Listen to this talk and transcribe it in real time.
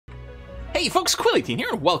Hey folks, Quilly18 here,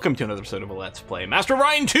 and welcome to another episode of a Let's Play Master of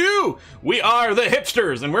Orion 2! We are the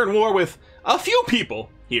Hipsters, and we're in war with a few people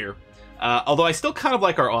here. Although I still kind of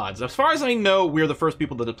like our odds. As far as I know, we're the first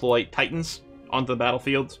people to deploy Titans onto the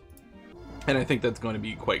battlefields. And I think that's going to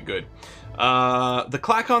be quite good. The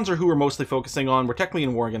Klakons are who we're mostly focusing on. We're technically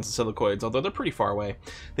in war against the Silicoids, although they're pretty far away.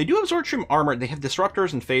 They do have Zortrim armor, they have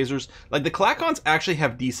disruptors and phasers. Like, the Klakons actually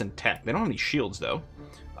have decent tech. They don't have any shields, though.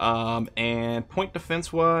 And point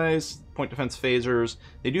defense-wise, point defense phasers,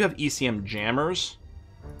 they do have ECM jammers,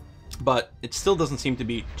 but it still doesn't seem to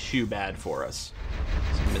be too bad for us.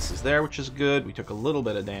 Some misses there, which is good. We took a little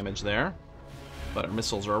bit of damage there, but our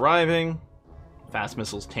missiles are arriving. Fast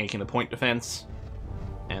missiles tanking the point defense,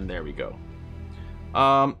 and there we go.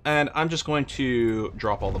 And I'm just going to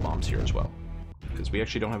drop all the bombs here as well, because we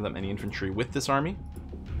actually don't have that many infantry with this army.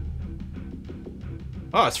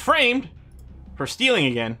 Oh, it's framed! For stealing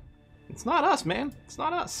again. It's not us, man. It's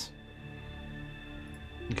not us.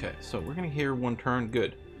 Okay, so we're going to hear one turn.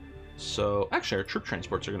 Good. So, actually, our troop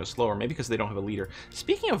transports are going to slower, maybe because they don't have a leader.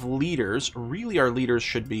 Speaking of leaders, really our leaders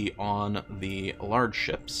should be on the large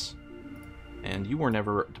ships. And you were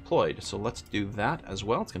never deployed, so let's do that as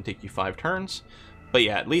well. It's going to take you 5 turns. But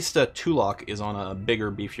yeah, at least Tulok is on a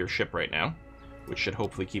bigger, beefier ship right now, which should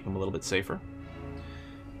hopefully keep him a little bit safer.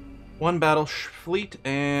 One battle fleet,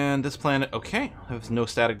 and this planet, okay, has no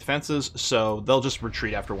static defenses, so they'll just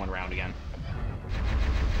retreat after one round again.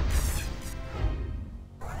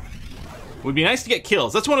 Would be nice to get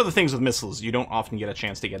kills. That's one of the things with missiles. You don't often get a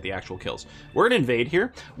chance to get the actual kills. We're going to invade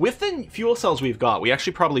here. With the fuel cells we've got, we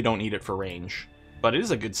actually probably don't need it for range, but it is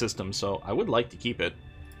a good system, so I would like to keep it.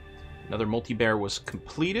 Another multi-bear was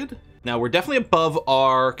completed. Now, we're definitely above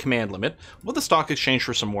our command limit. We'll the stock exchange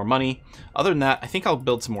for some more money. Other than that, I think I'll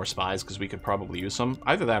build some more spies, because we could probably use some.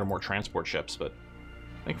 Either that or more transport ships, but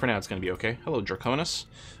I think for now it's going to be okay. Hello, Draconis.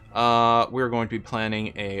 We're going to be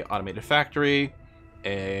planning a automated factory,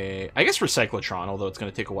 I guess recyclotron, although it's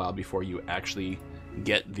going to take a while before you actually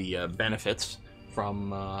get the benefits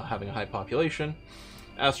from having a high population.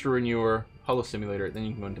 Astro Renewer, Holo Simulator, then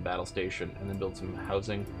you can go into Battle Station, and then build some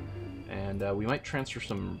housing. And we might transfer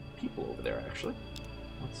some people over there, actually.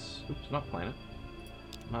 Oops, not planet.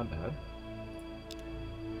 Not bad.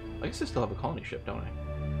 I guess I still have a colony ship, don't I?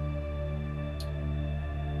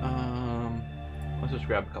 Let's just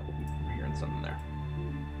grab a couple people from here and send them there.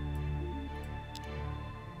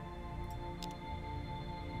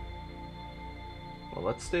 Well,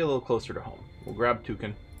 let's stay a little closer to home. We'll grab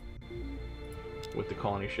Tukin with the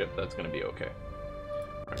colony ship. That's going to be okay.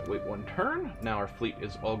 Alright, wait one turn. Now our fleet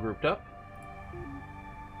is all grouped up.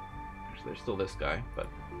 Actually, there's still this guy, but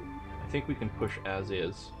I think we can push as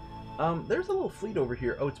is. There's a little fleet over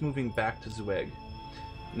here. Oh, it's moving back to Zueg.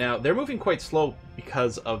 Now, they're moving quite slow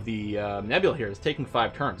because of the nebula here. It's taking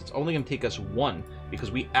 5 turns. It's only going to take us 1 because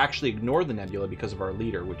we actually ignored the nebula because of our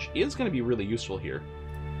leader, which is going to be really useful here.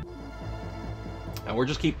 And we're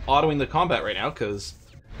just keep autoing the combat right now because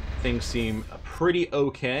things seem pretty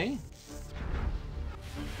okay.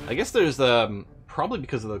 I guess there's probably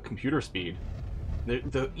because of the computer speed.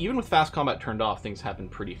 Even with fast combat turned off, things happen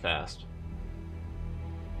pretty fast.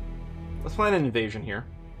 Let's plan an invasion here.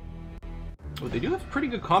 Oh, they do have pretty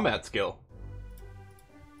good combat skill.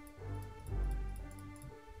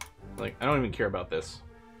 Like, I don't even care about this.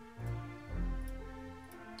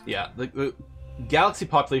 Yeah, the galaxy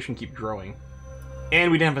population keeps growing.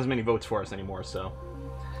 And we didn't have as many votes for us anymore, so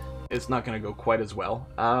it's not going to go quite as well.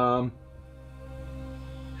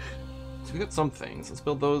 So we got some things. Let's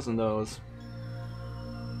build those and those.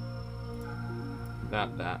 That.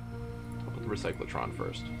 I'll put the recyclotron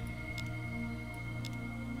first.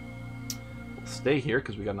 We'll stay here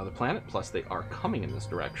because we got another planet, plus they are coming in this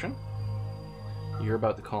direction. You're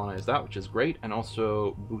about to colonize that, which is great. And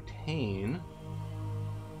also Butane.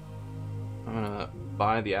 I'm going to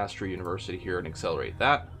buy the Astro University here and accelerate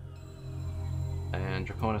that. And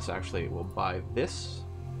Draconis actually will buy this.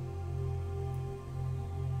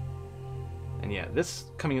 And yeah, this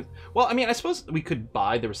coming in... Well, I mean, I suppose we could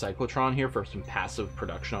buy the recyclotron here for some passive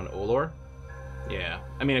production on Olor. Yeah.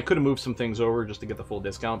 I mean, I could have moved some things over just to get the full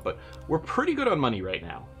discount, but we're pretty good on money right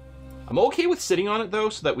now. I'm okay with sitting on it, though,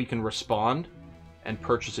 so that we can respond and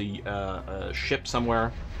purchase a ship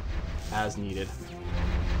somewhere as needed.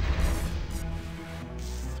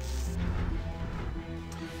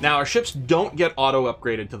 Now, our ships don't get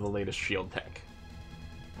auto-upgraded to the latest shield tech.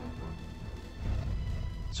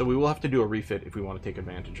 So we will have to do a refit if we want to take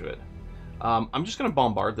advantage of it. I'm just going to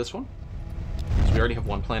bombard this one. So we already have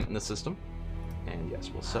 1 planet in the system. And yes,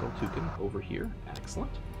 we'll settle Tukin over here. Excellent.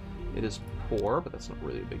 It is poor, but that's not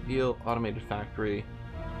really a big deal. Automated factory.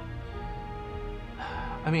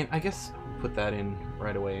 I mean, I guess put that in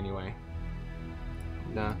right away anyway.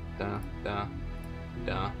 Da, da, da,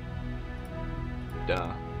 da,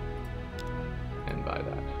 da. And buy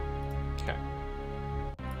that. Okay.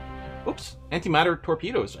 Oops. Antimatter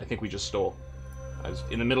torpedoes, I think we just stole. I was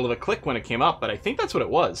in the middle of a click when it came up, but I think that's what it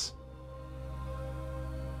was.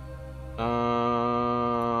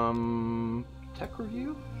 Tech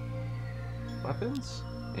review? Weapons?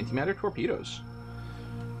 Antimatter torpedoes.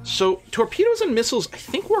 So, torpedoes and missiles, I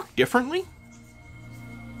think, work differently.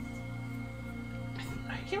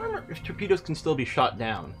 I can't remember if torpedoes can still be shot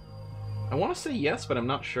down. I want to say yes, but I'm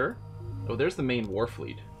not sure. Oh, there's the main war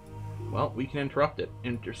fleet. Well, we can intercept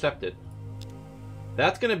it.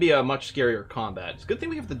 That's going to be a much scarier combat. It's a good thing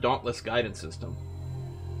we have the Dauntless guidance system.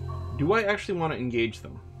 Do I actually want to engage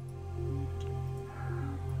them?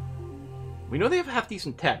 We know they have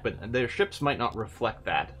half-decent tech, but their ships might not reflect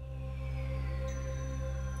that.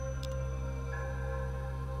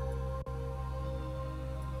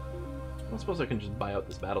 I suppose I can just buy out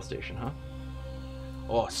this battle station, huh?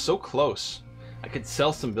 Oh, so close. I could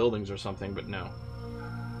sell some buildings or something, but no.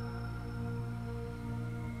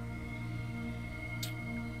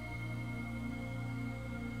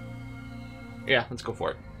 Yeah, let's go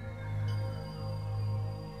for it.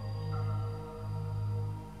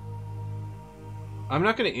 I'm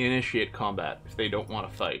not going to initiate combat if they don't want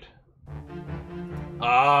to fight.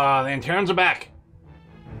 Ah, the Anterans are back!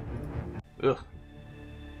 Ugh.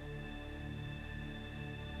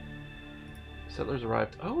 Settlers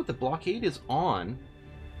arrived. Oh, the blockade is on.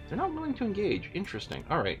 They're not willing to engage. Interesting.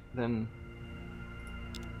 Alright, then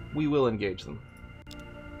we will engage them.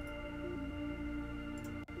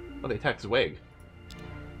 Oh, they attacked Zweig.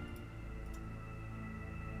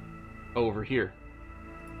 Oh, over here.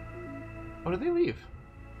 Oh, did they leave?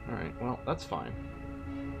 Alright, well, that's fine.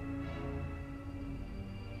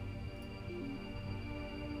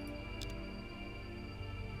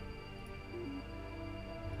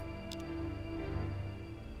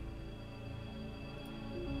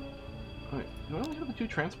 Alright, do I only have the 2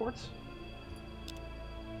 transports?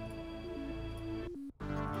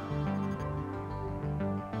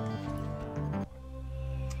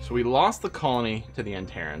 So we lost the colony to the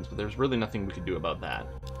Anterans, but there's really nothing we could do about that.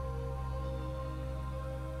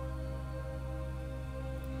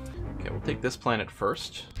 Okay, we'll take this planet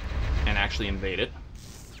first and actually invade it.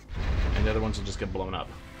 And the other ones will just get blown up.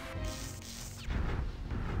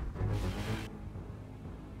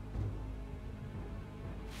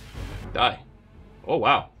 Die. Oh,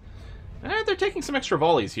 wow. They're taking some extra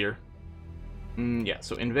volleys here. Yeah,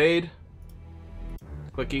 so invade.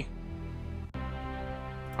 Clicky.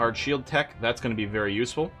 Hard shield tech. That's going to be very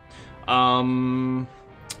useful.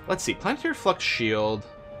 Let's see. Planetary flux shield.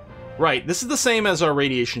 Right, this is the same as our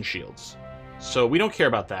radiation shields. So we don't care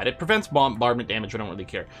about that. It prevents bombardment damage. We don't really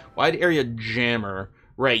care. Wide area jammer.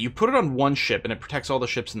 Right, you put it on one ship and it protects all the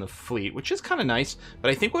ships in the fleet, which is kind of nice. But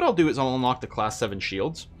I think what I'll do is I'll unlock the class 7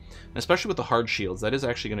 shields. And especially with the hard shields, that is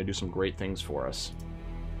actually going to do some great things for us.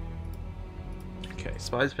 Okay,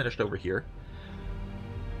 spies finished over here.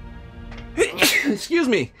 Excuse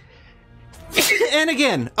me. And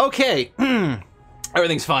again, okay.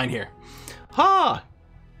 Everything's fine here. Ha!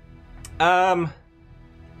 I'm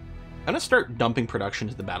gonna start dumping production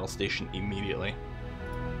to the battle station immediately.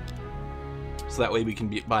 So that way we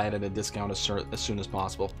can buy it at a discount as soon as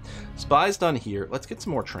possible. Spies done here. Let's get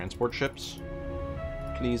some more transport ships.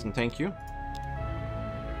 Please and thank you.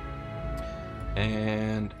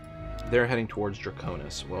 And they're heading towards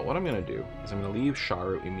Draconis. Well, what I'm going to do is I'm going to leave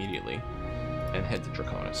Sharu immediately and head to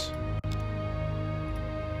Draconis.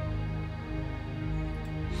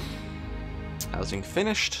 Housing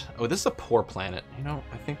finished. Oh, this is a poor planet. You know,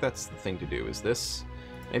 I think that's the thing to do, is this.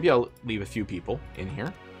 Maybe I'll leave a few people in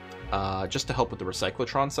here just to help with the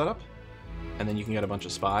recyclotron setup. And then you can get a bunch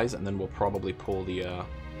of spies, and then we'll probably pull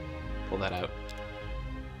that out.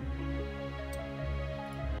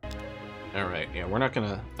 Alright, yeah, we're not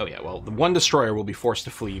gonna... Oh yeah, well, the one destroyer will be forced to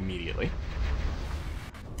flee immediately.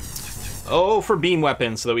 Oh, for beam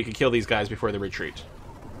weapons, so that we can kill these guys before they retreat.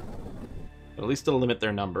 But at least it'll limit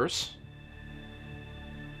their numbers.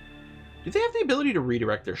 Do they have the ability to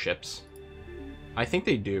redirect their ships? I think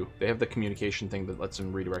they do. They have the communication thing that lets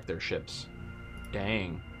them redirect their ships.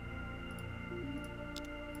 Dang.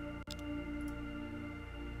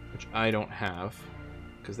 Which I don't have.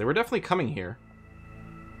 Because they were definitely coming here.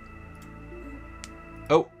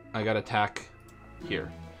 Oh, I got attack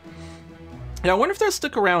here. Now, I wonder if they'll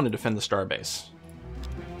stick around and defend the starbase.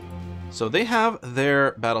 So they have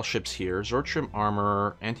their battleships here. Zortrim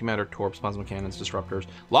armor, antimatter torps, plasma cannons, disruptors.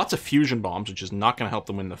 Lots of fusion bombs, which is not going to help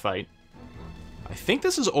them win the fight. I think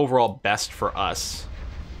this is overall best for us.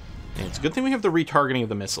 And it's a good thing we have the retargeting of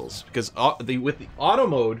the missiles, because with the auto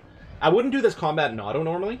mode, I wouldn't do this combat in auto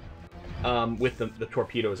normally with the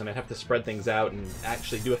torpedoes, and I'd have to spread things out and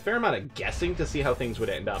actually do a fair amount of guessing to see how things would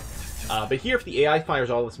end up. But here, if the AI fires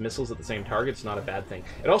all its missiles at the same target, it's not a bad thing.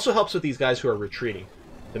 It also helps with these guys who are retreating.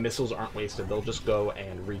 The missiles aren't wasted. They'll just go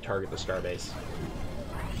and retarget the starbase.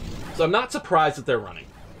 So I'm not surprised that they're running.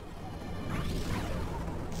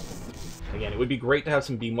 Again, it would be great to have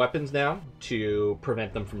some beam weapons now to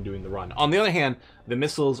prevent them from doing the run. On the other hand, the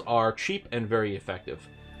missiles are cheap and very effective.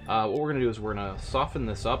 What we're going to do is we're going to soften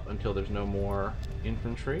this up until there's no more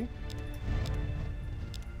infantry.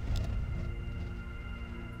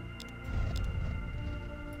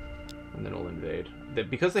 And then we'll invade.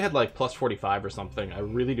 Because they had like plus 45 or something, I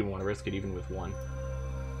really didn't want to risk it even with one.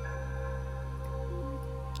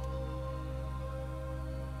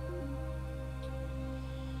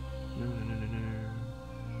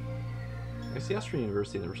 I guess the Austrian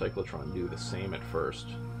University and the Recyclotron do the same at first.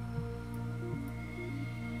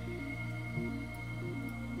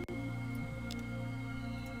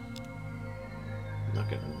 I'm not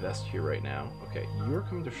going to invest here right now. Okay, you're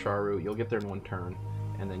coming to Sharu. You'll get there in one turn,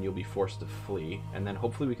 and then you'll be forced to flee. And then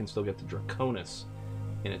hopefully we can still get to Draconis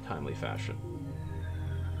in a timely fashion.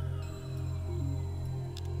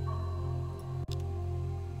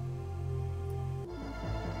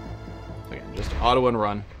 So again, just auto and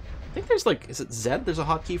run. I think there's like, is it Z? There's a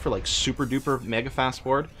hotkey for like super duper mega fast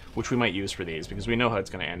forward, which we might use for these because we know how it's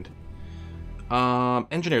going to end.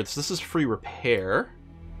 Engineer, this is free repair.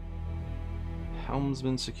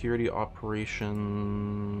 Helmsman, security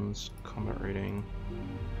operations, combat rating,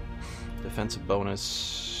 defensive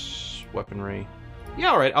bonus, weaponry.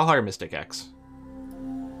 Yeah, alright, I'll hire Mystic X.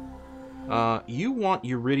 You want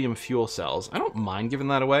Uridium fuel cells. I don't mind giving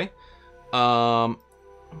that away.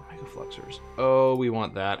 Mega Fluxers. Oh, we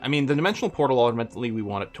want that. I mean, the Dimensional Portal, ultimately, we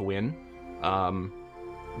want it to win.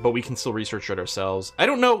 But we can still research it ourselves. I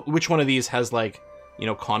don't know which one of these has, like, you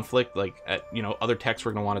know, conflict, like, at, you know, other techs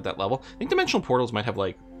we're going to want at that level. I think Dimensional Portals might have,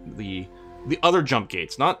 like, the other jump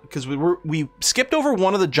gates. Not, because we skipped over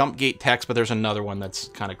one of the jump gate techs, but there's another one that's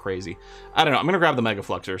kind of crazy. I don't know. I'm going to grab the Mega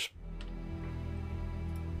Fluxers.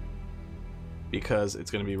 Because it's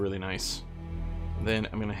going to be really nice. Then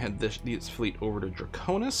I'm going to head this fleet over to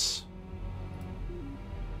Draconis.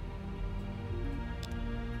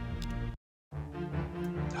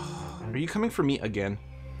 Are you coming for me again?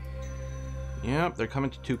 Yep, they're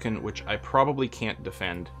coming to Tukin, which I probably can't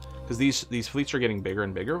defend. Because these fleets are getting bigger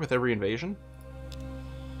and bigger with every invasion.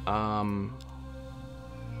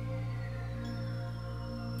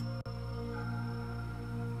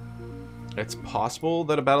 It's possible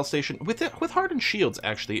that a battle station with hardened shields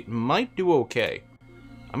actually might do okay.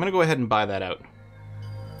 I'm gonna go ahead and buy that out.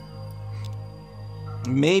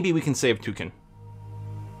 Maybe we can save Tukin.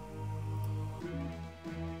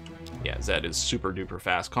 Yeah, Zed is super duper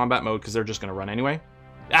fast. Combat mode, because they're just gonna run anyway.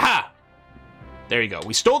 Aha! There you go.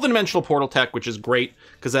 We stole the Dimensional Portal tech, which is great,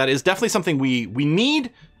 because that is definitely something we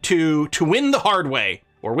need to win the hard way,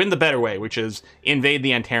 or win the better way, which is invade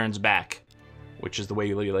the Antarans back, which is the way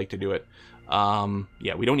you like to do it.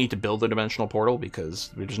 Yeah, we don't need to build a Dimensional Portal,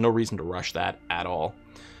 because there's no reason to rush that at all.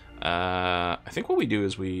 I think what we do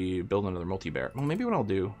is we build another multi-bear. Well, maybe what I'll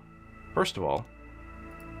do, first of all,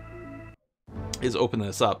 is open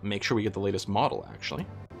this up, make sure we get the latest model, actually.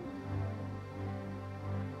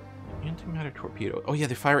 Antimatter torpedo. Oh yeah,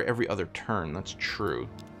 they fire every other turn. That's true.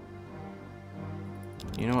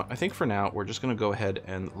 You know what? I think for now, we're just going to go ahead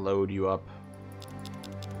and load you up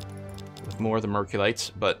with more of the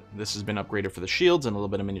Merculites, but this has been upgraded for the shields and a little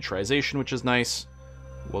bit of miniaturization, which is nice.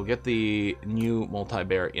 We'll get the new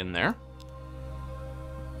multi-bear in there.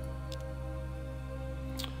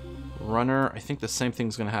 Runner, I think the same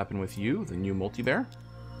thing's going to happen with you, the new multi-bear.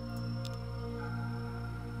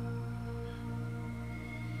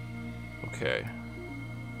 Okay.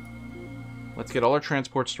 Let's get all our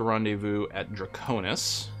transports to rendezvous at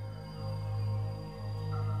Draconis.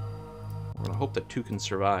 We're going to hope that Tukin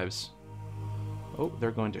survives. Oh,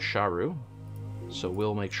 they're going to Sharu. So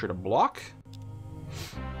we'll make sure to block.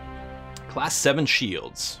 Class 7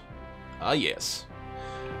 shields. Ah, yes.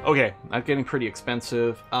 Okay, that's getting pretty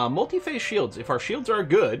expensive. Multi-phase shields. If our shields are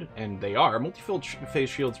good, and they are, multi-phase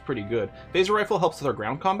shields pretty good. Phaser rifle helps with our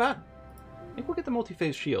ground combat. I think we'll get the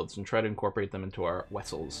multi-phase shields and try to incorporate them into our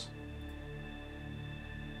vessels.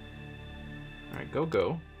 Alright,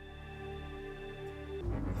 go.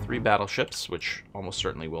 3 battleships, which almost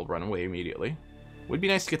certainly will run away immediately. Would be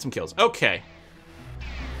nice to get some kills. Okay.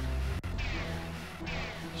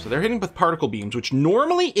 So they're hitting with particle beams, which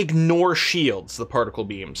normally ignore shields, the particle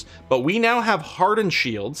beams. But we now have hardened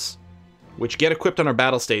shields, which get equipped on our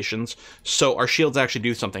battle stations, so our shields actually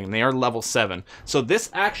do something, and they are level 7. So this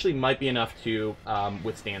actually might be enough to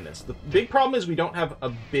withstand this. The big problem is we don't have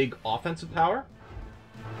a big offensive power,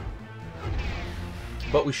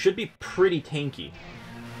 but we should be pretty tanky.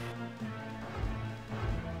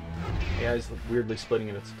 AI is weirdly splitting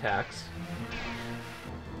in its attacks.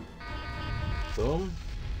 Boom.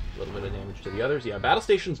 A little bit of damage to the others. Yeah, battle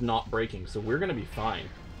station's not breaking, so we're going to be fine.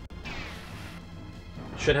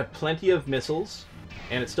 It should have plenty of missiles,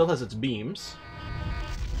 and it still has its beams.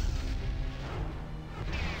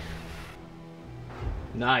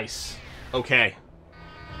 Nice. Okay.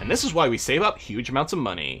 And this is why we save up huge amounts of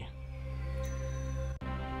money.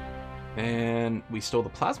 And we stole the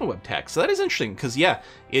plasma web tech. So that is interesting, because, yeah,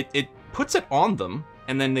 it puts it on them,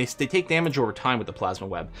 and then they take damage over time with the plasma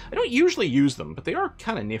web. I don't usually use them, but they are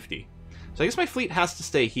kind of nifty. So I guess my fleet has to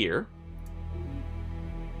stay here.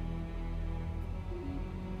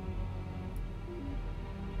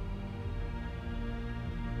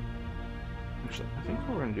 Actually, I think what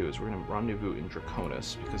we're going to do is we're going to rendezvous in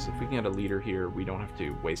Draconis, because if we can get a leader here, we don't have to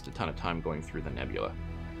waste a ton of time going through the nebula.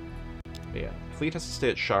 But yeah, the fleet has to stay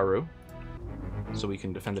at Sharu, so we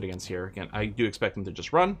can defend it against here. Again, I do expect them to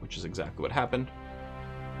just run, which is exactly what happened.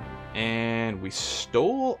 And we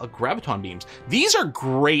stole a graviton beams. These are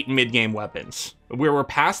great mid-game weapons. We're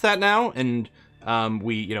past that now, and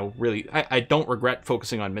we, you know, really, I don't regret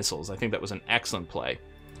focusing on missiles. I think that was an excellent play.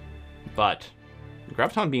 But the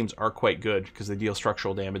graviton beams are quite good because they deal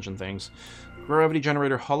structural damage and things. Gravity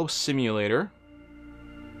generator, hollow simulator.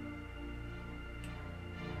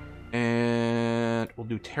 And we'll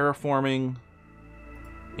do terraforming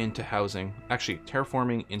into housing. Actually,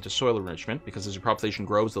 terraforming into soil enrichment, because as your population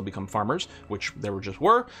grows, they'll become farmers, which there just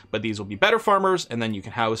were, but these will be better farmers, and then you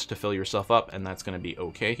can house to fill yourself up, and that's going to be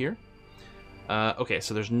okay here. Okay,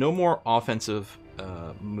 so there's no more offensive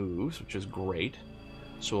moves, which is great.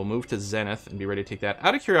 So we'll move to Zenith and be ready to take that.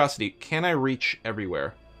 Out of curiosity, can I reach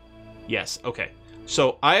everywhere? Yes, okay.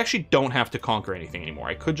 So I actually don't have to conquer anything anymore.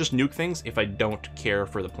 I could just nuke things if I don't care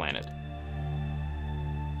for the planet.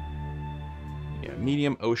 Yeah,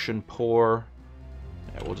 medium, ocean, poor.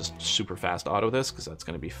 Yeah, we'll just super fast auto this because that's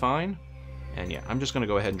going to be fine. And yeah, I'm just going to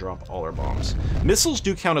go ahead and drop all our bombs. Missiles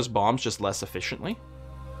do count as bombs, just less efficiently.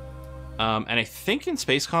 And I think in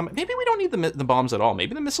space combat, maybe we don't need the bombs at all.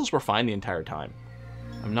 Maybe the missiles were fine the entire time.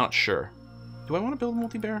 I'm not sure. Do I want to build a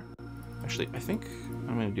multi-bear? Actually, I think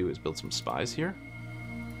what I'm going to do is build some spies here.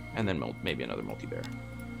 And then maybe another multi-bear.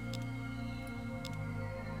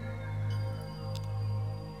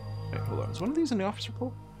 Wait, hold on. Is one of these in the officer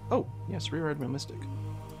pool? Oh, yes, Rear Admiral Mystic.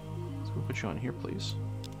 So we'll put you on here, please.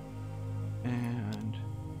 And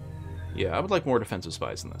yeah, I would like more defensive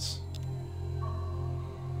spies than this.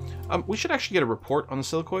 We should actually get a report on the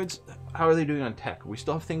silicoids. How are they doing on tech? We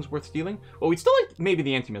still have things worth stealing? Well, we'd still like maybe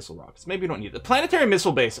the anti-missile rockets. Maybe we don't need it. The planetary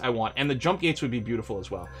missile base I want, and the jump gates would be beautiful as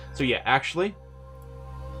well. So yeah, actually,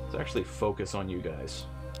 let's actually focus on you guys.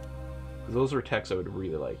 Those are techs I would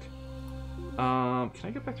really like. Can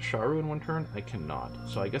I get back to Sharu in one turn? I cannot.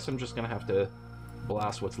 So I guess I'm just going to have to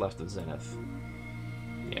blast what's left of Zenith.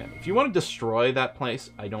 Yeah, if you want to destroy that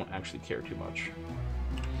place, I don't actually care too much.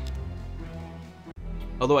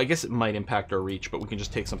 Although I guess it might impact our reach, but we can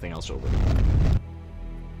just take something else over.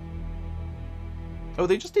 Oh,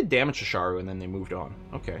 they just did damage to Sharu and then they moved on.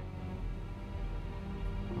 Okay.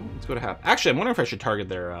 Well, let's go to Hap. Actually, I'm wondering if I should target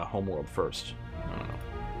their homeworld first. I don't know.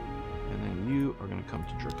 And then you are going to come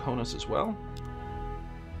to Draconis as well.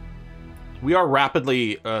 We are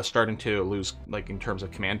rapidly starting to lose, like, in terms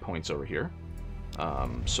of command points over here.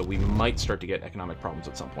 So we might start to get economic problems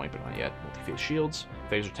at some point, but not yet. Multi-phase shields,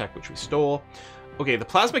 phaser tech, which we stole. Okay, the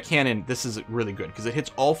plasma cannon, this is really good, because it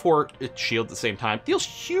hits all 4 shields at the same time. Deals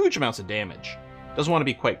huge amounts of damage. Doesn't want to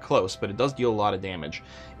be quite close, but it does deal a lot of damage.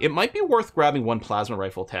 It might be worth grabbing 1 plasma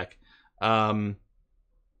rifle tech. Because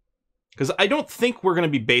I don't think we're going to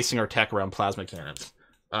be basing our tech around plasma cannons.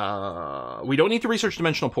 We don't need to research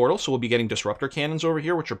dimensional portals, so we'll be getting disruptor cannons over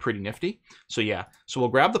here, which are pretty nifty. So yeah, so we'll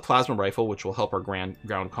grab the plasma rifle, which will help our ground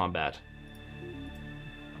combat.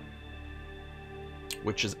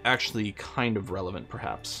 Which is actually kind of relevant,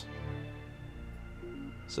 perhaps.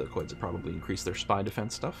 Silicoids have probably increased their spy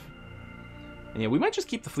defense stuff. And yeah, we might just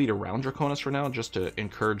keep the fleet around Draconis for now, just to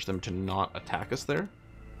encourage them to not attack us there.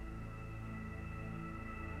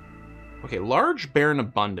 Okay, large, barren,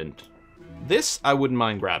 abundant. This I wouldn't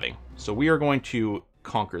mind grabbing. So we are going to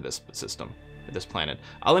conquer this system, this planet.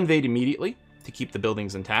 I'll invade immediately to keep the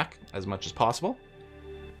buildings intact as much as possible.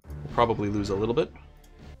 We'll probably lose a little bit.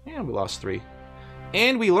 Yeah, we lost 3.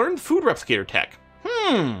 And we learned food replicator tech.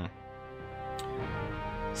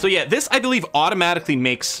 So yeah, this I believe automatically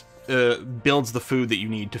makes builds the food that you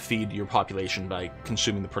need to feed your population by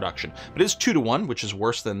consuming the production. But it is 2-to-1, which is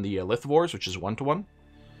worse than the lithivores, which is 1-to-1.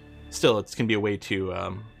 Still, it can be a way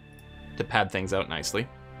to pad things out nicely.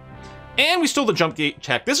 And we stole the jump gate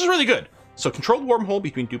check. This is really good. So controlled wormhole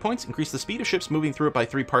between 2 points. Increase the speed of ships moving through it by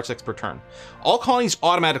 3 parsecs per turn. All colonies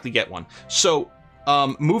automatically get one. So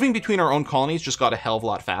moving between our own colonies just got a hell of a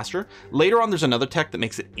lot faster. Later on, there's another tech that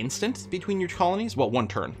makes it instant between your colonies. Well, 1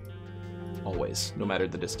 turn. Always, no matter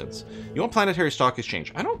the distance. You want planetary stock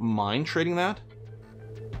exchange. I don't mind trading that.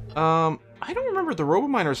 I don't remember the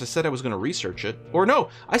robo-miners. I said I was going to research it. Or no,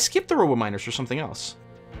 I skipped the robo-miners for something else.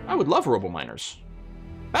 I would love robo-miners.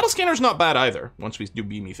 Battle scanner's not bad either, once we do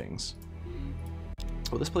beamy things.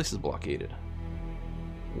 Oh, this place is blockaded.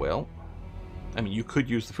 Well, I mean, you could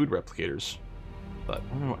use the food replicators, but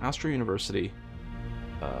I don't know. Astro University,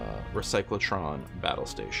 Recyclotron Battle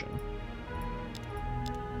Station.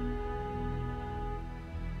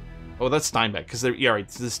 Oh, that's Steinbeck, because they're, yeah, right,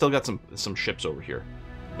 they've still got some ships over here.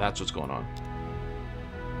 That's what's going on.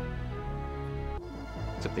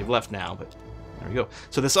 Except they've left now, but there we go.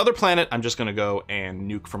 So this other planet, I'm just going to go and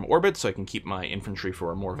nuke from orbit so I can keep my infantry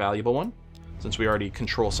for a more valuable one, since we already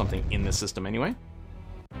control something in the system anyway.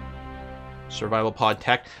 Survival pod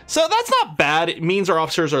tech. So that's not bad. It means our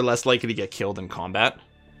officers are less likely to get killed in combat,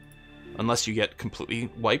 unless you get completely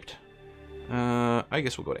wiped. I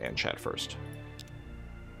guess we'll go to Anchat first.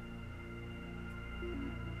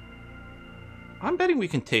 I'm betting we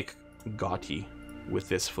can take Gotti with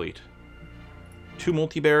this fleet. 2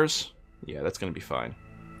 multi-bears. Yeah, that's going to be fine.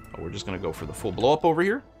 Oh, we're just going to go for the full blow-up over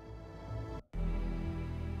here.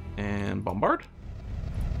 And bombard.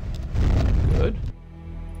 Good.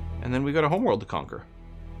 And then we got a homeworld to conquer.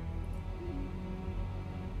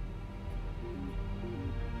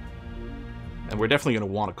 And we're definitely going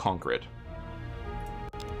to want to conquer it.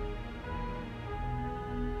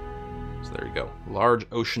 So there you go. Large,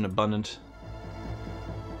 ocean, abundant.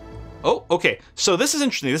 Oh, okay. So this is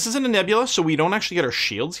interesting. This isn't a nebula, so we don't actually get our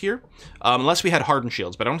shields here. Unless we had hardened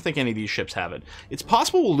shields, but I don't think any of these ships have it. It's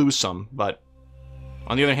possible we'll lose some, but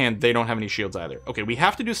on the other hand, they don't have any shields either. Okay, we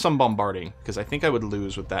have to do some bombarding, because I think I would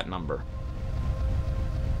lose with that number.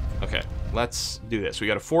 Okay, let's do this. We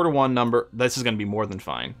got a 4-to-1 number. This is going to be more than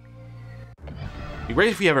fine. It'd be great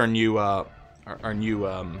if we have our new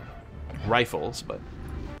rifles, but...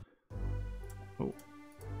 Oh.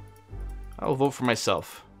 I'll vote for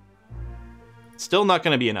myself. Still not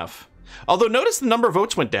going to be enough. Although notice the number of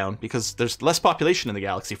votes went down because there's less population in the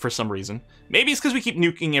galaxy for some reason. Maybe it's because we keep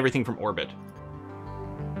nuking everything from orbit.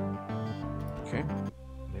 Okay.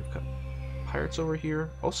 They've got pirates over here.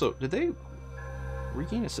 Also, did they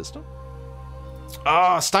regain a system?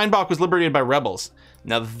 Ah, Steinbach was liberated by rebels.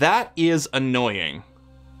 Now that is annoying.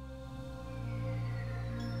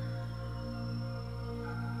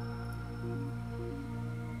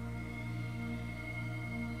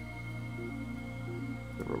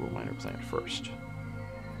 Robo-miner plant first.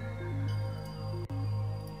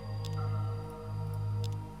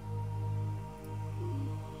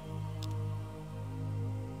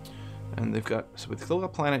 And they've got, so we've still got a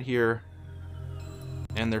planet here,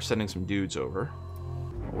 and they're sending some dudes over.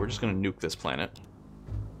 We're just going to nuke this planet.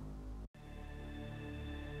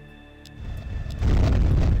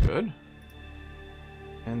 Good.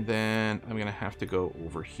 And then I'm going to have to go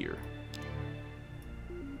over here.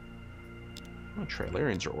 Oh,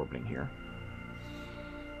 Trilarians are orbiting here.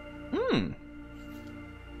 I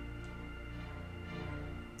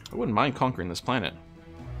wouldn't mind conquering this planet.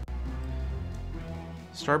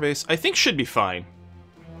 Starbase, I think, should be fine.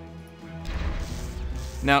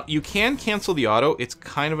 Now, you can cancel the auto. It's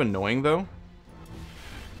kind of annoying, though.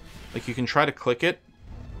 Like, you can try to click it,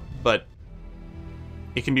 but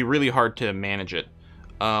it can be really hard to manage it.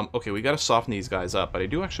 Okay, we got to soften these guys up, but I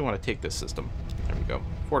do actually want to take this system. There we go.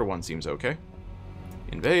 4-to-1 seems okay.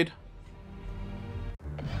 Invade.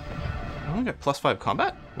 I only got +5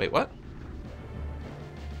 combat? Wait, what?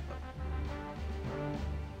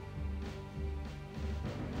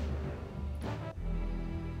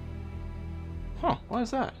 Huh, why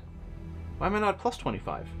is that? Why am I not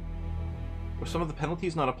 +25? Were some of the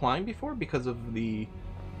penalties not applying before because of some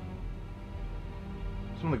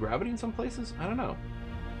of the gravity in some places? I don't know.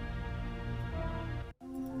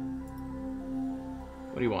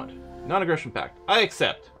 What do you want? Non-aggression pact. I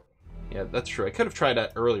accept. Yeah, that's true. I could have tried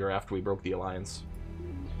that earlier after we broke the alliance.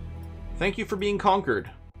 Thank you for being conquered.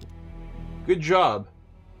 Good job.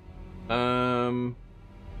 Robo-miner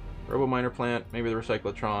plant, maybe the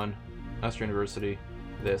Recyclotron, Astro University,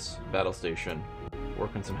 this, battle station,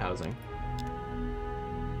 work on some housing.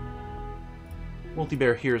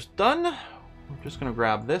 Multi-bear here is done. We're just going to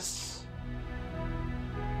grab this.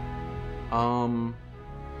 And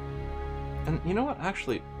you know what?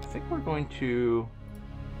 Actually, I think we're going to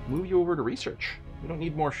move you over to research. We don't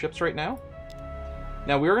need more ships right now.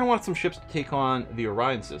 Now, we're going to want some ships to take on the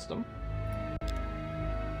Orion system.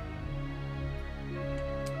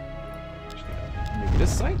 Just gonna move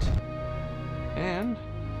this site. And...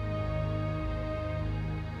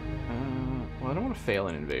 well, I don't want to fail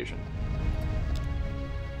an invasion.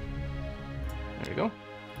 There we go.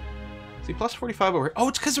 See, plus 45 over here. Oh,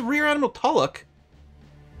 it's because of Rear Admiral Tulloch.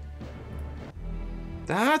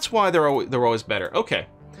 That's why they're always better. Okay.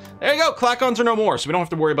 There you go. Clacons are no more, so we don't have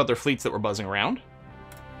to worry about their fleets that were buzzing around.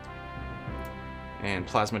 And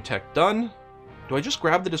plasma tech done. Do I just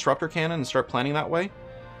grab the disruptor cannon and start planning that way?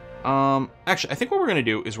 Actually, I think what we're going to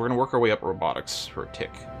do is we're going to work our way up robotics for a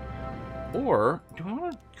tick. Or, do I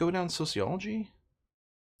want to go down sociology?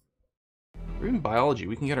 Or even biology.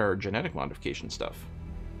 We can get our genetic modification stuff.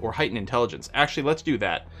 Or heightened intelligence. Actually, let's do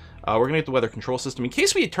that. We're going to get the weather control system. In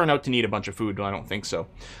case we turn out to need a bunch of food, I don't think so.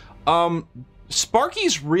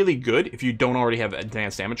 Sparky's really good if you don't already have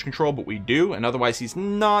advanced damage control, but we do, and otherwise he's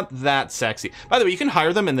not that sexy. By the way, you can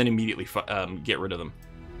hire them and then immediately get rid of them.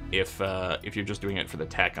 If you're just doing it for the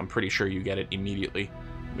tech, I'm pretty sure you get it immediately.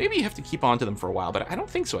 Maybe you have to keep on to them for a while, but I don't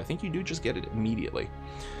think so. I think you do just get it immediately.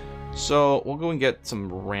 So we'll go and get some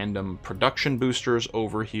random production boosters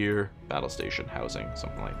over here. Battle station, housing,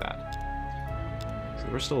 something like that. So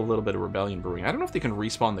there's still a little bit of rebellion brewing. I don't know if they can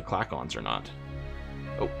respawn the Clacons or not.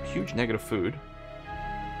 Oh, huge negative food.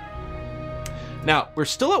 Now, we're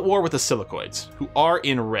still at war with the Silicoids, who are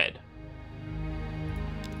in red.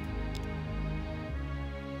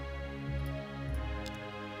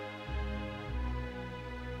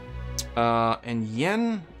 And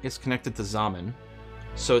Yen is connected to Zaman.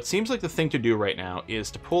 So it seems like the thing to do right now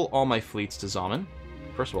is to pull all my fleets to Zaman.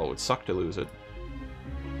 First of all, it would suck to lose it.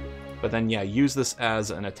 But then, yeah, use this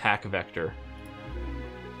as an attack vector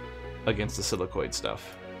against the Silicoid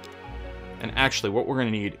stuff. And actually, what we're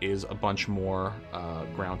going to need is a bunch more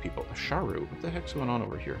ground people. Sharu, what the heck's going on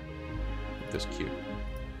over here with this queue?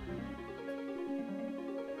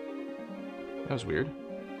 That was weird.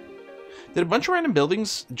 Did a bunch of random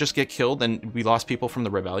buildings just get killed and we lost people from the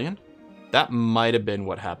rebellion? That might have been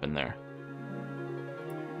what happened there.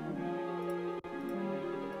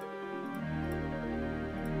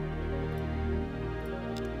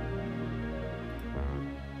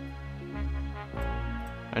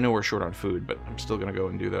 I know we're short on food, but I'm still going to go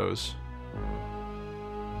and do those.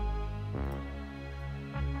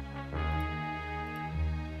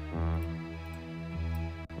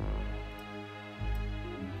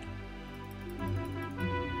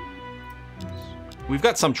 We've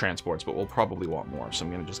got some transports, but we'll probably want more, so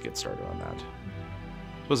I'm going to just get started on that.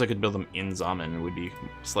 Suppose I could build them in Zaman. It would be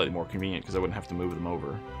slightly more convenient because I wouldn't have to move them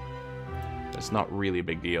over. It's not really a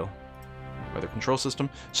big deal. Weather control system.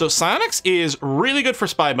 So psionics is really good for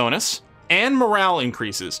spy bonus and morale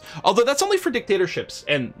increases. Although that's only for dictatorships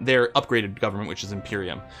and their upgraded government, which is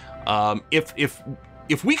Imperium.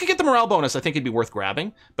 If we could get the morale bonus, I think it'd be worth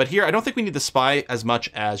grabbing. But here, I don't think we need the spy as much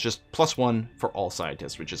as just +1 for all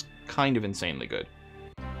scientists, which is kind of insanely good.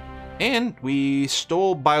 And we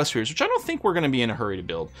stole biospheres, which I don't think we're going to be in a hurry to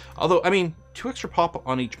build. Although, I mean, 2 extra pop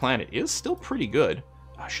on each planet is still pretty good.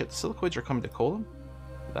 Oh shit, the Silicoids are coming to Colum?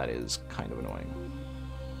 That is kind of annoying.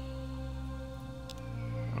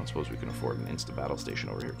 I don't suppose we can afford an insta-battle station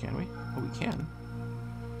over here, can we? Oh, we can.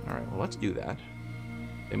 Alright, well, let's do that.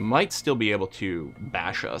 They might still be able to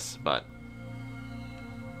bash us, but...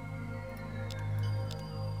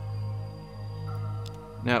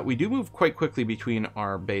 Now, we do move quite quickly between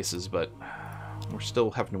our bases, but we're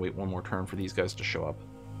still having to wait one more turn for these guys to show up.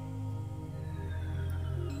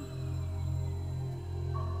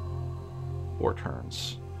 Four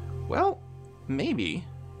turns. Well, maybe.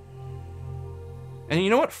 And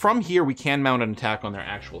you know what? From here, we can mount an attack on their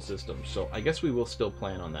actual system, so I guess we will still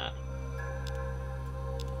plan on that.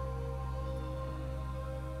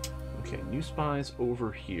 Okay, new spies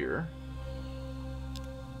over here.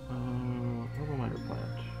 Mobile miner plant.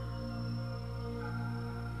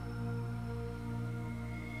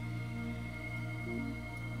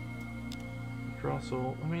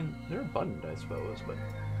 Drossel. I mean, they're abundant, I suppose, but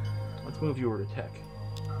let's move you over to tech.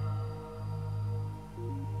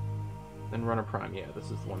 Then runner prime. Yeah,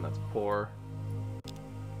 this is the one that's poor.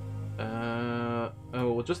 Oh,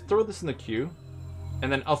 we'll just throw this in the queue,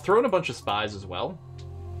 and then I'll throw in a bunch of spies as well.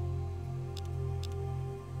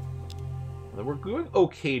 We're going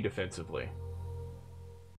okay defensively.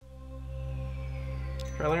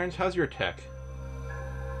 Trilarians, how's your tech?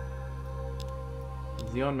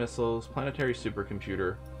 Xeon missiles, planetary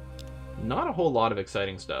supercomputer. Not a whole lot of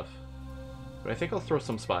exciting stuff. But I think I'll throw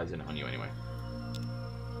some spies in on you anyway.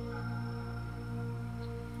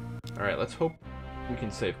 Alright, let's hope we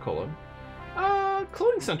can save Kolob.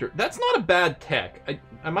 Clothing Center. That's not a bad tech.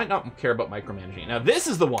 I might not care about micromanaging. Now, this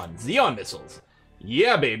is the one. Xeon missiles.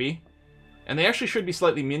 Yeah, baby. And they actually should be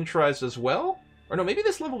slightly miniaturized as well. Or no, maybe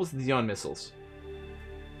this level was the Xeon missiles.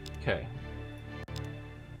 Okay.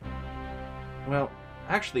 Well,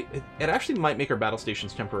 actually, it actually might make our battle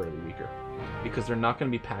stations temporarily weaker. Because they're not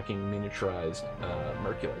going to be packing miniaturized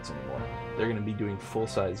Merculites anymore. They're going to be doing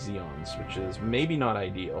full-size Xeons, which is maybe not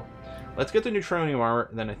ideal. Let's get the neutronium armor,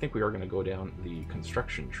 and then I think we are going to go down the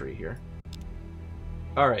construction tree here.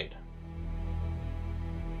 Alright.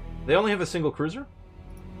 They only have a single cruiser?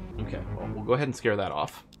 Okay, well, we'll go ahead and scare that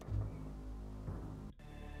off.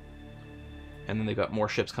 And then they got more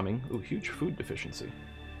ships coming. Ooh, huge food deficiency.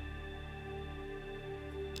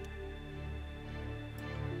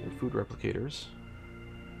 Food replicators.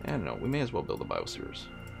 I don't know, we may as well build the biospheres.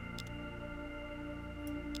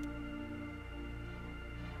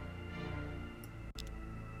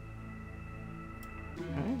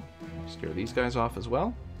 Okay, scare these guys off as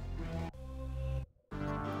well.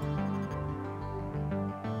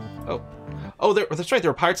 Oh, that's right,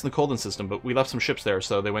 there were pirates in the Colden system, but we left some ships there,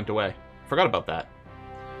 so they went away. Forgot about that.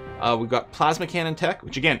 We've got plasma cannon tech,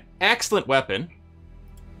 which again, excellent weapon.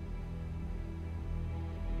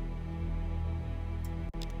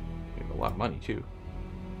 We have a lot of money too.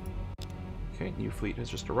 Okay, new fleet has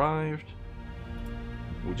just arrived.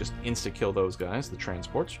 We just insta-kill those guys, the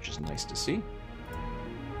transports, which is nice to see.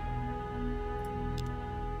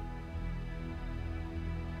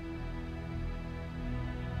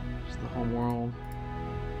 The home world.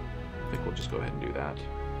 I think we'll just go ahead and do that.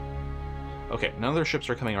 Okay, none of their ships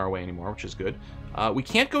are coming our way anymore, which is good. We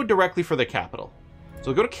can't go directly for the capital. So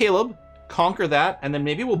we'll go to Caleb, conquer that, and then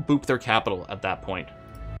maybe we'll boop their capital at that point.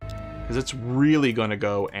 Because it's really going to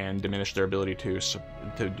go and diminish their ability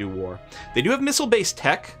to do war. They do have missile-based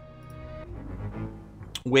tech,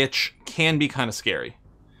 which can be kind of scary.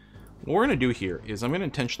 What we're going to do here is I'm going to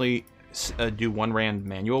intentionally do one rand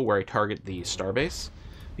manual where I target the starbase.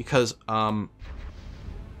 Because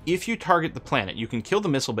if you target the planet, you can kill the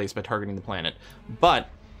missile base by targeting the planet, but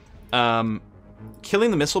killing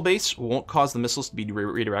the missile base won't cause the missiles to be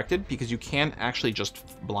redirected because you can actually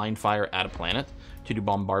just blind fire at a planet to do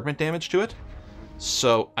bombardment damage to it.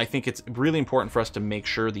 So I think it's really important for us to make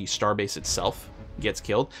sure the starbase itself gets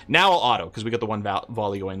killed. Now I'll auto, because we got the one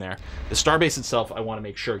volley going there. The starbase itself, I want to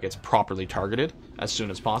make sure it gets properly targeted as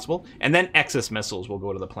soon as possible. And then Excess missiles will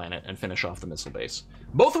go to the planet and finish off the missile base.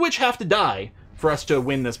 Both of which have to die for us to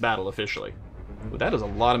win this battle officially. Ooh, that is a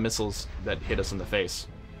lot of missiles that hit us in the face.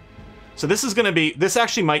 So this is going to be... This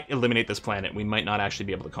actually might eliminate this planet. We might not actually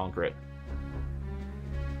be able to conquer it.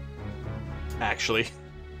 Actually.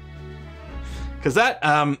 Because that...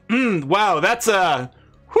 wow, that's...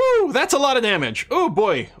 Whew, that's a lot of damage. Oh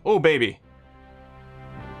boy. Oh baby.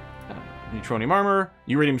 Neutronium armor,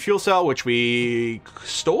 Uridium fuel cell, which we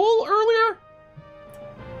stole earlier,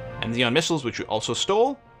 and Xeon missiles, which we also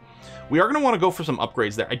stole. We are going to want to go for some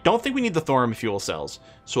upgrades there. I don't think we need the thorium fuel cells,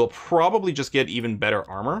 so we'll probably just get even better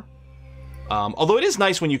armor. Although it is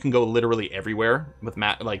nice when you can go literally everywhere with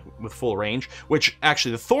with full range, which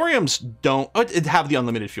actually the thoriums don't have the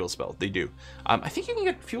unlimited fuel spell. They do. I think you can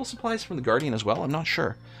get fuel supplies from the Guardian as well. I'm not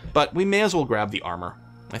sure, but we may as well grab the armor.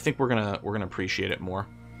 I think we're gonna appreciate it more.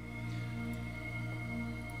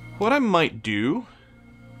 What I might do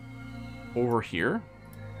over here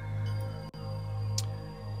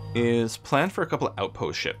is plan for a couple of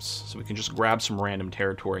outpost ships, so we can just grab some random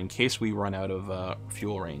territory in case we run out of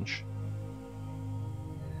fuel range.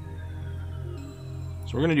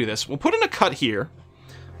 So we're going to do this. We'll put in a cut here,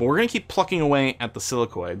 but we're going to keep plucking away at the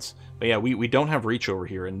silicoids. But yeah, we don't have reach over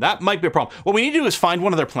here, and that might be a problem. What we need to do is find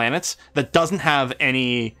one of their planets that doesn't have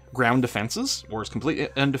any ground defenses, or is completely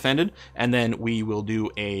undefended, and then we will do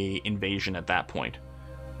a invasion at that point.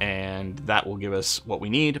 And that will give us what we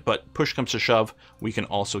need, but push comes to shove, we can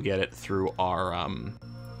also get it through our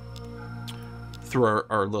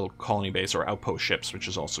little colony base, or outpost ships, which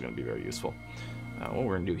is also going to be very useful. What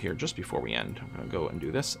we're going to do here, just before we end, I'm going to go and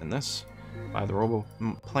do this and this. Buy the robo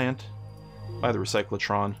plant. Buy the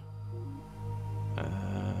recyclotron.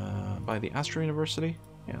 Buy the Astro University.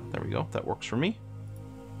 Yeah, there we go. That works for me.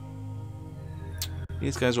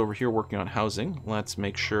 These guys over here working on housing. Let's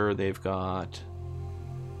make sure they've got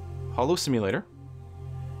Holo Simulator,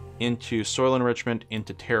 into soil enrichment,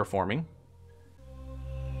 into terraforming.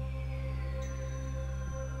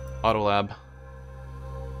 Autolab.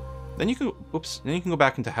 Then you can, then you can go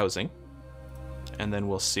back into housing, and then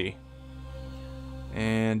we'll see.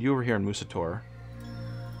 And you over here in Musator.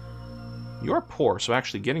 You're poor, so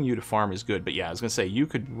actually getting you to farm is good. But yeah, I was going to say, you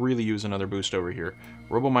could really use another boost over here.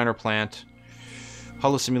 Robo-miner plant,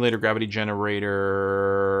 Hollow Simulator, Gravity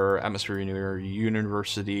Generator, Atmosphere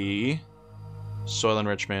University, Soil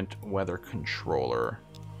Enrichment, Weather Controller.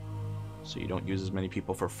 So you don't use as many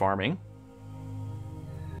people for farming.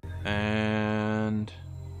 And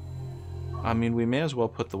I mean, we may as well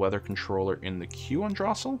put the Weather Controller in the queue on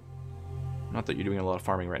Drossel. Not that you're doing a lot of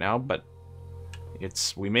farming right now, but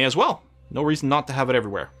we may as well. No reason not to have it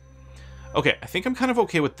everywhere. Okay, I think I'm kind of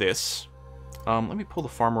okay with this. Let me pull the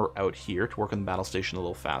farmer out here to work on the battle station a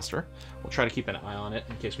little faster. We'll try to keep an eye on it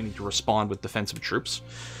in case we need to respond with defensive troops.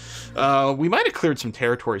 We might have cleared some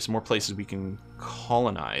territory, some more places we can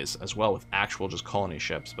colonize as well with actual just colony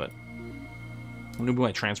ships, but I'm going to move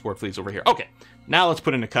my transport fleets over here. Okay, now let's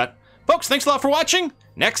put in a cut. Folks, thanks a lot for watching.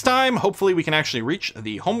 Next time, hopefully we can actually reach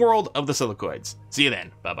the homeworld of the Silicoids. See you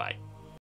then. Bye-bye.